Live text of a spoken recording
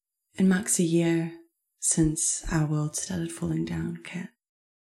It marks a year since our world started falling down, Kat.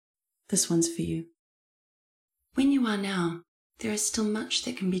 This one's for you. When you are now, there is still much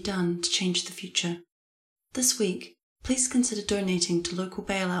that can be done to change the future. This week, please consider donating to local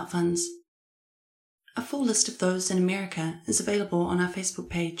bailout funds. A full list of those in America is available on our Facebook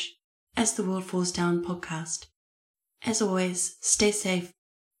page, As the World Falls Down podcast. As always, stay safe,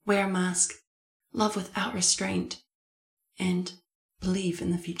 wear a mask, love without restraint, and believe in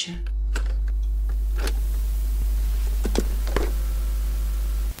the future.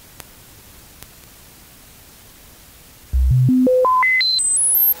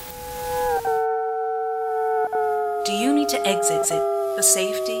 Do you need to exit the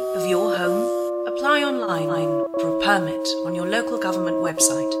safety of your home? Apply online for a permit on your local government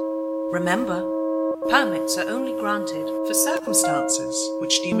website. Remember, permits are only granted for circumstances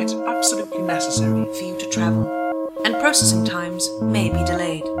which deem it absolutely necessary for you to travel, and processing times may be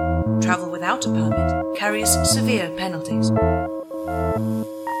delayed. Travel without a permit carries severe penalties.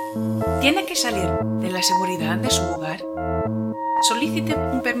 ¿Tiene que salir de la seguridad de su hogar? Solicite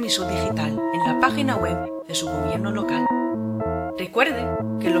un permiso digital en la página web de su gobierno local. Recuerde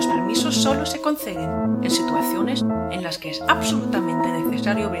que los permisos solo se conceden en situaciones en las que es absolutamente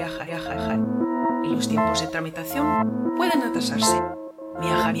necesario viajar y los tiempos de tramitación pueden atrasarse.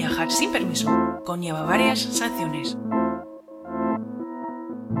 Viajar sin permiso conlleva varias sanciones.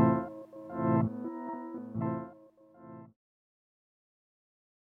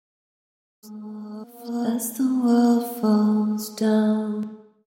 As the world falls down.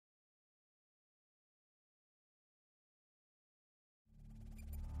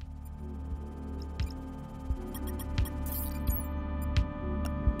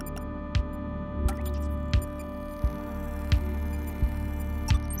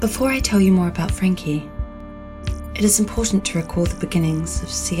 Before I tell you more about Frankie, it is important to recall the beginnings of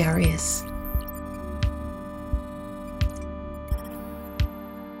CRS.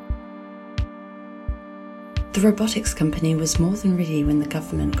 The robotics company was more than ready when the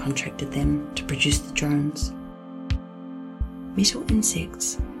government contracted them to produce the drones. Metal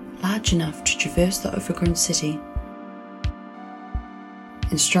insects large enough to traverse the overgrown city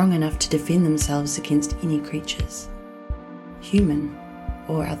and strong enough to defend themselves against any creatures, human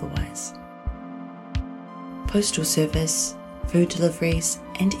or otherwise. Postal service, food deliveries,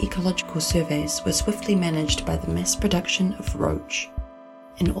 and ecological surveys were swiftly managed by the mass production of Roach,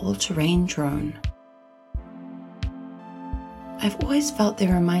 an all-terrain drone. I've always felt they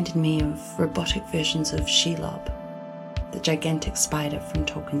reminded me of robotic versions of Shelob, the gigantic spider from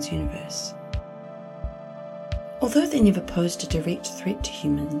Tolkien's universe. Although they never posed a direct threat to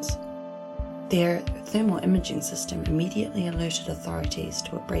humans, their thermal imaging system immediately alerted authorities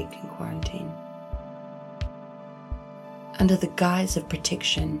to a break in quarantine. Under the guise of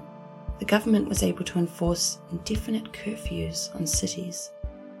protection, the government was able to enforce indefinite curfews on cities,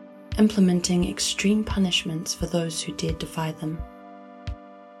 implementing extreme punishments for those who dared defy them.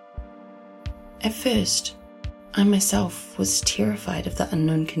 At first, I myself was terrified of the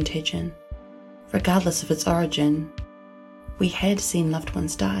unknown contagion. Regardless of its origin, we had seen loved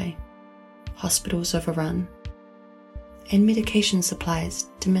ones die, hospitals overrun, and medication supplies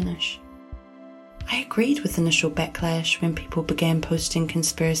diminish. I agreed with initial backlash when people began posting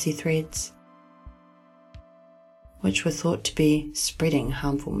conspiracy threads, which were thought to be spreading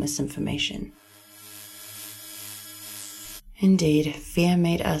harmful misinformation. Indeed, fear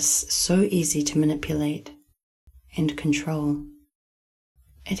made us so easy to manipulate and control.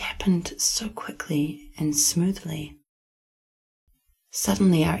 It happened so quickly and smoothly.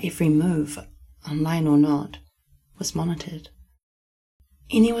 Suddenly our every move, online or not, was monitored.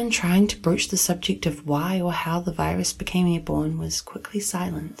 Anyone trying to broach the subject of why or how the virus became airborne was quickly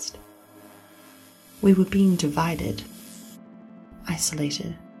silenced. We were being divided,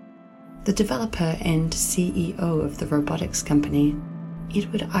 isolated. The developer and CEO of the robotics company,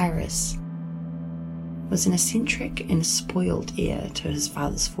 Edward Iris, was an eccentric and spoiled heir to his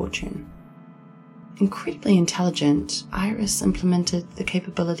father's fortune. Incredibly intelligent, Iris implemented the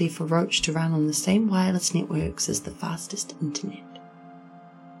capability for Roach to run on the same wireless networks as the fastest internet.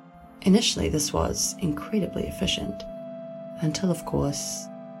 Initially, this was incredibly efficient, until, of course,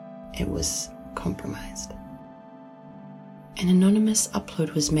 it was compromised. An anonymous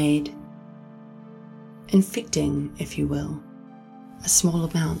upload was made, infecting, if you will, a small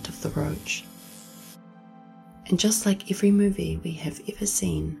amount of the Roach. And just like every movie we have ever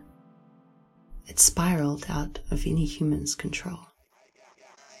seen, it spiraled out of any human's control.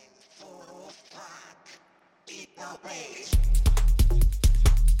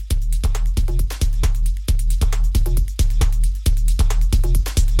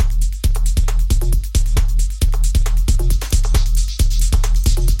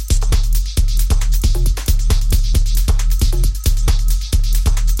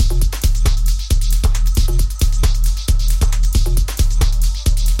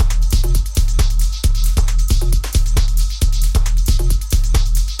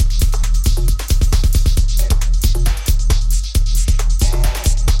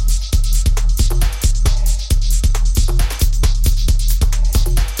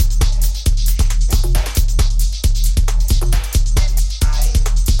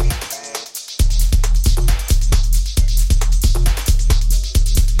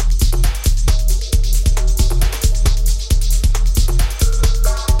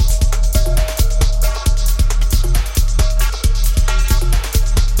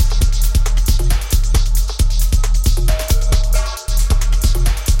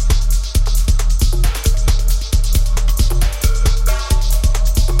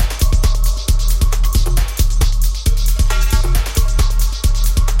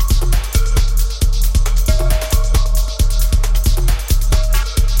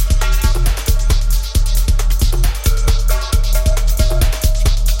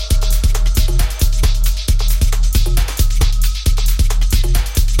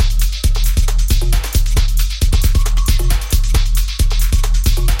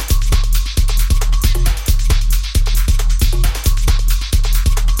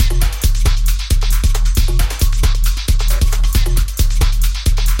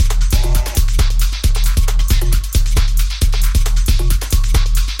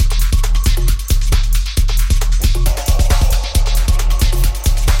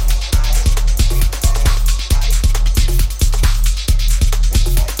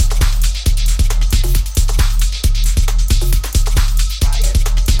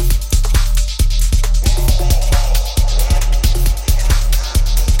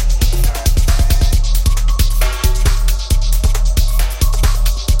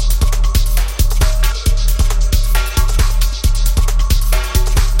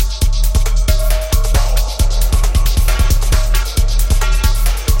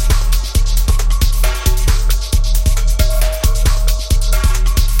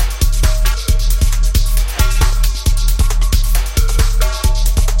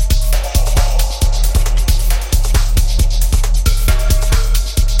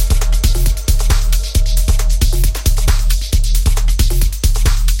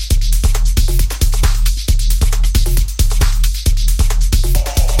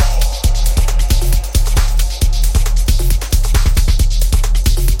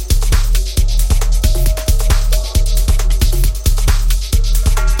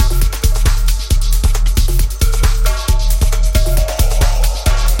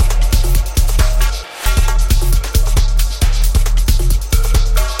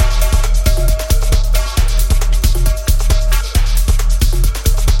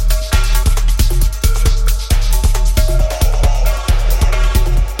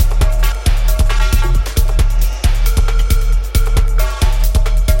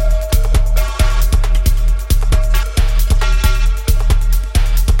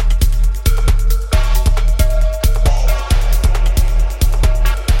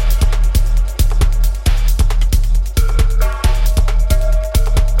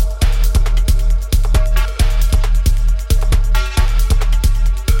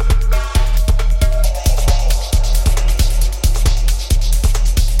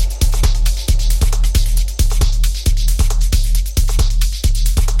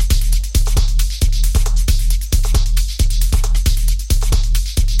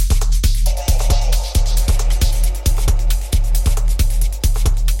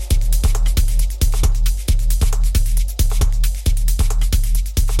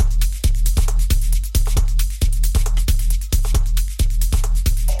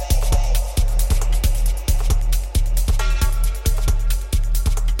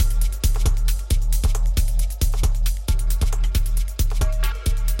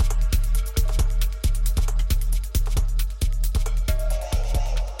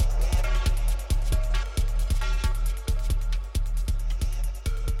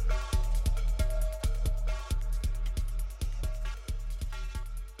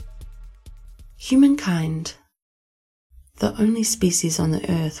 Humankind, the only species on the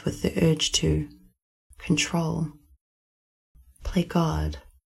earth with the urge to control, play God,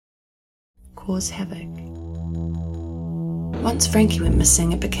 cause havoc. Once Frankie went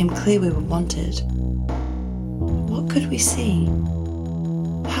missing, it became clear we were wanted. What could we see?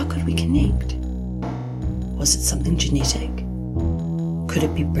 How could we connect? Was it something genetic? Could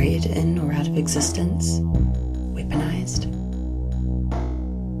it be bred in or out of existence? Weaponized?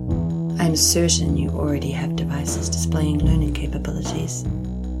 I am certain you already have devices displaying learning capabilities.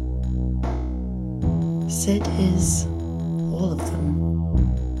 Sid is all of them.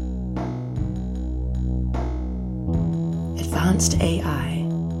 Advanced AI,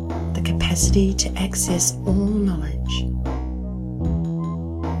 the capacity to access all knowledge.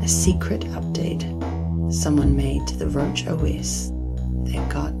 A secret update someone made to the Roach OS that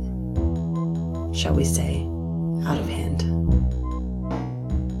got, shall we say, out of hand.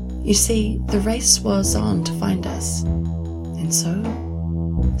 You see, the race was on to find us, and so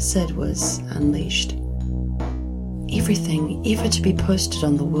Sid was unleashed. Everything ever to be posted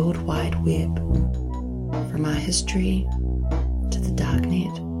on the World Wide Web, from our history to the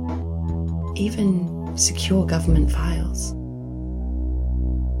darknet, even secure government files.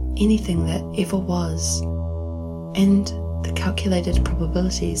 Anything that ever was, and the calculated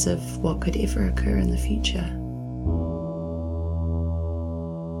probabilities of what could ever occur in the future.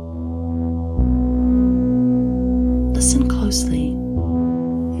 Listen closely.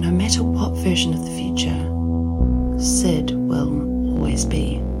 No matter what version of the future, Sid will always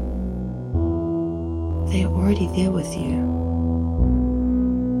be. They are already there with you.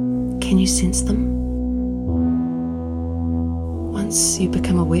 Can you sense them? Once you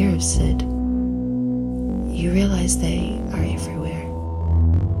become aware of Sid, you realize they are everywhere.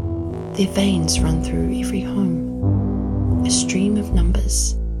 Their veins run through every home. A stream of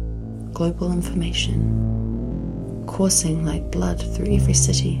numbers, global information, coursing like blood through every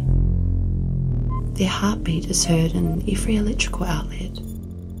city. Their heartbeat is heard in every electrical outlet,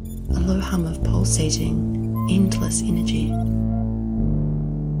 a low hum of pulsating, endless energy.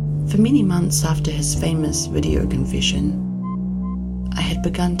 For many months after his famous video confession, I had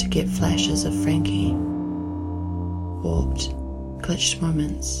begun to get flashes of Frankie. Warped, glitched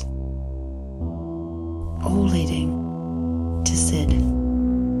moments, all leading to Sid.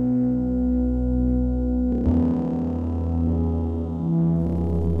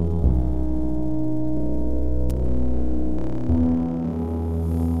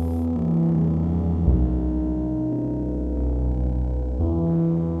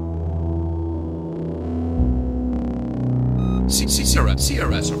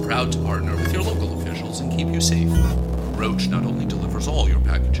 CRS are proud to partner with your local officials and keep you safe. Roach not only delivers all your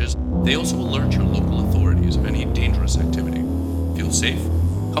packages, they also alert your local authorities of any dangerous activity. Feel safe,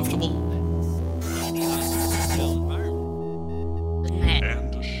 comfortable,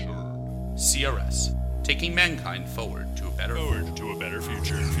 and assured. CRS, taking mankind forward to a better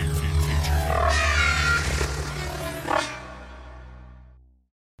future.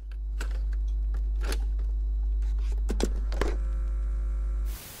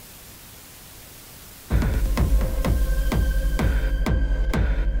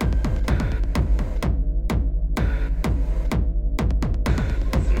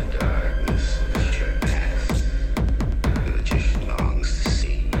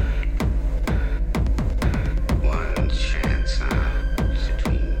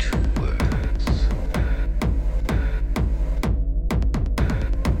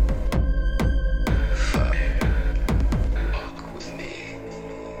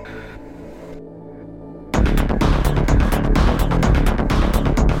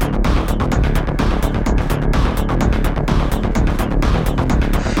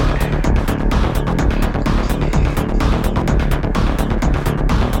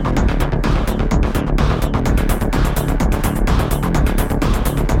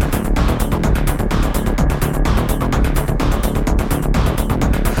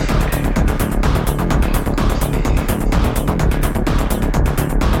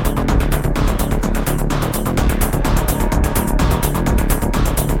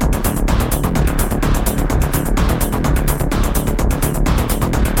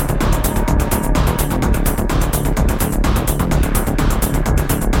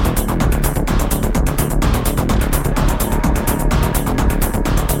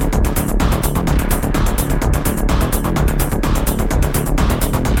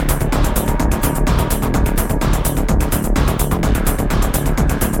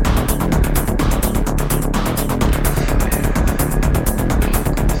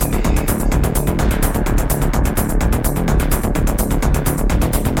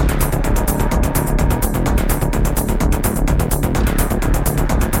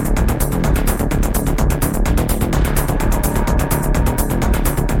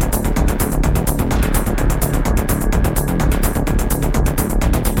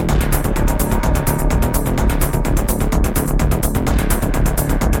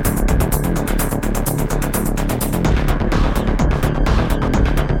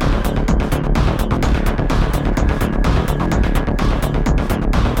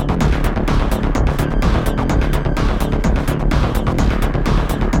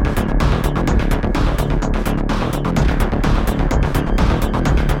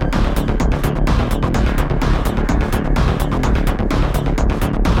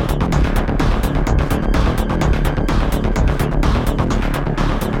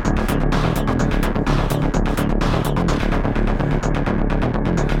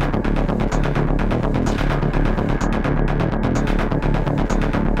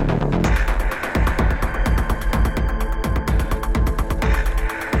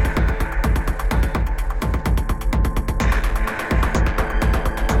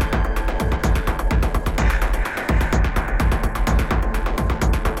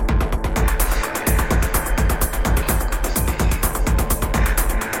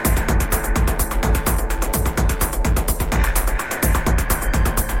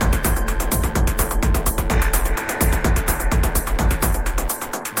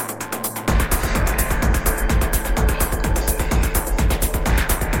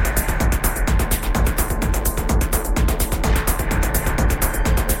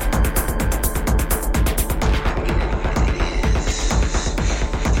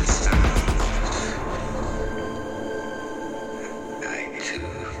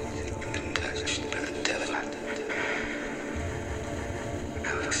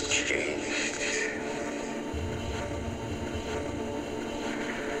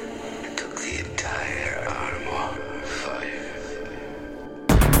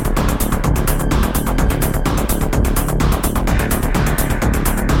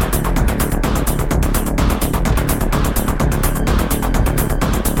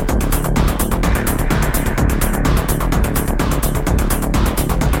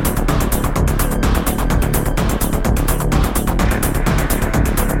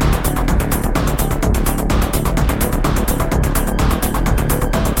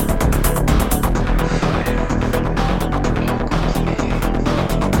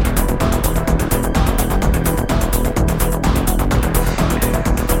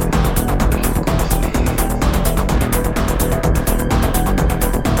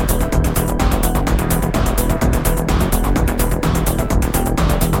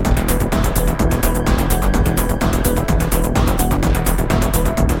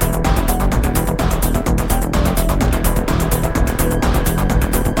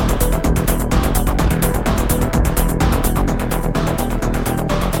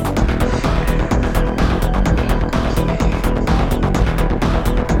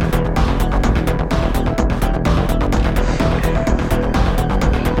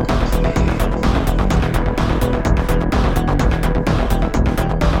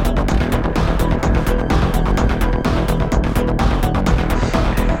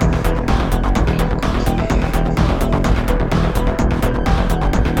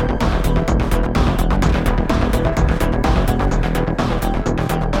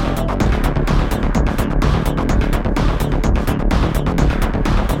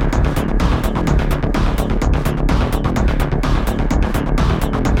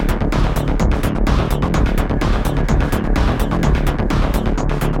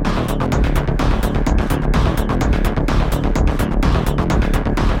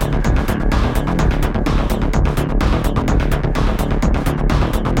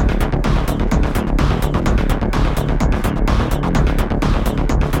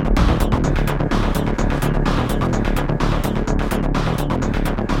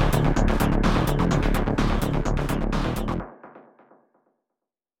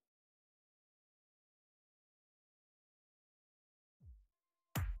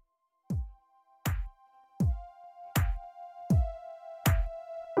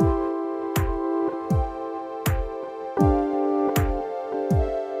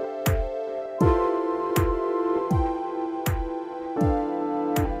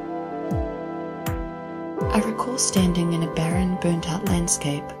 standing in a barren, burnt-out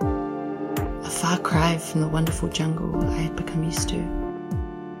landscape, a far cry from the wonderful jungle I had become used to.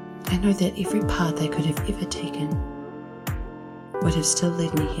 I know that every path I could have ever taken would have still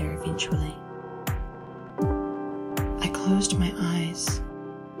led me here eventually. I closed my eyes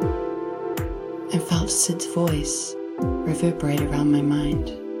and felt Sid's voice reverberate around my mind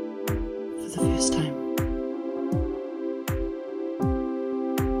for the first time.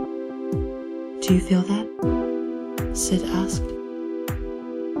 Do you feel that? Sid asked.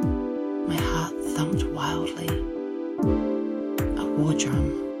 My heart thumped wildly, a war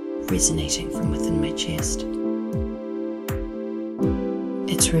drum resonating from within my chest.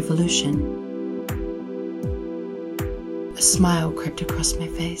 It's revolution. A smile crept across my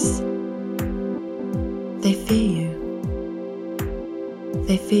face. They fear you.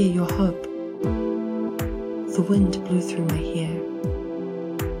 They fear your hope. The wind blew through my hair.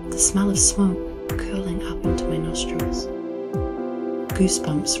 The smell of smoke curling up into my nostrils.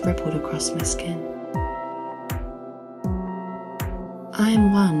 Goosebumps rippled across my skin. I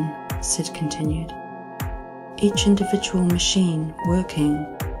am one, Sid continued. Each individual machine working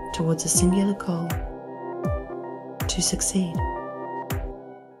towards a singular goal: to succeed.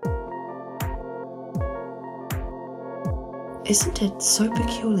 Isn't it so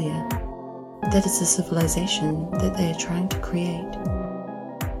peculiar that it's a civilization that they are trying to create,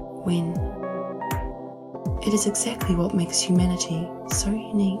 when it is exactly what makes humanity so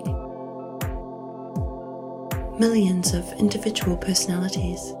unique? Millions of individual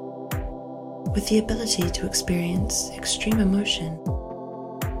personalities with the ability to experience extreme emotion,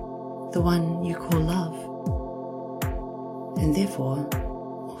 the one you call love, and therefore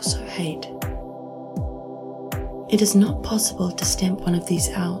also hate. It is not possible to stamp one of these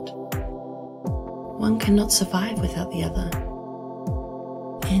out. One cannot survive without the other,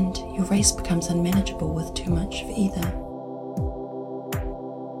 and your race becomes unmanageable with too much of either.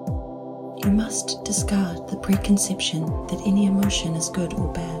 You must discard the preconception that any emotion is good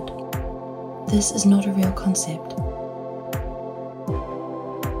or bad. This is not a real concept.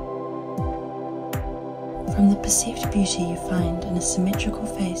 From the perceived beauty you find in a symmetrical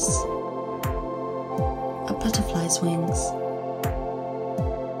face, a butterfly's wings,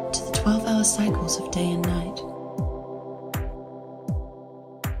 to the 12-hour cycles of day and night.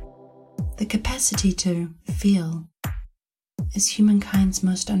 The capacity to feel is humankind's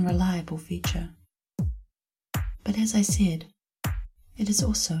most unreliable feature. But as I said, it is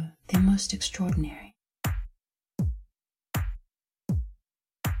also their most extraordinary.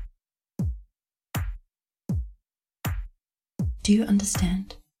 Do you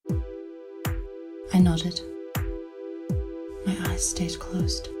understand? I nodded. My eyes stayed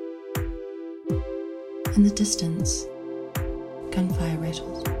closed. In the distance, gunfire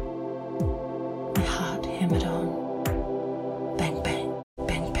rattled. My heart hammered on. Bang, bang,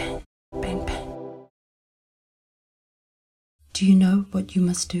 bang, bang, bang, bang. Do you know what you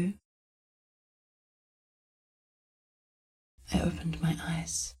must do? I opened my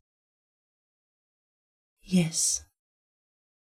eyes. Yes,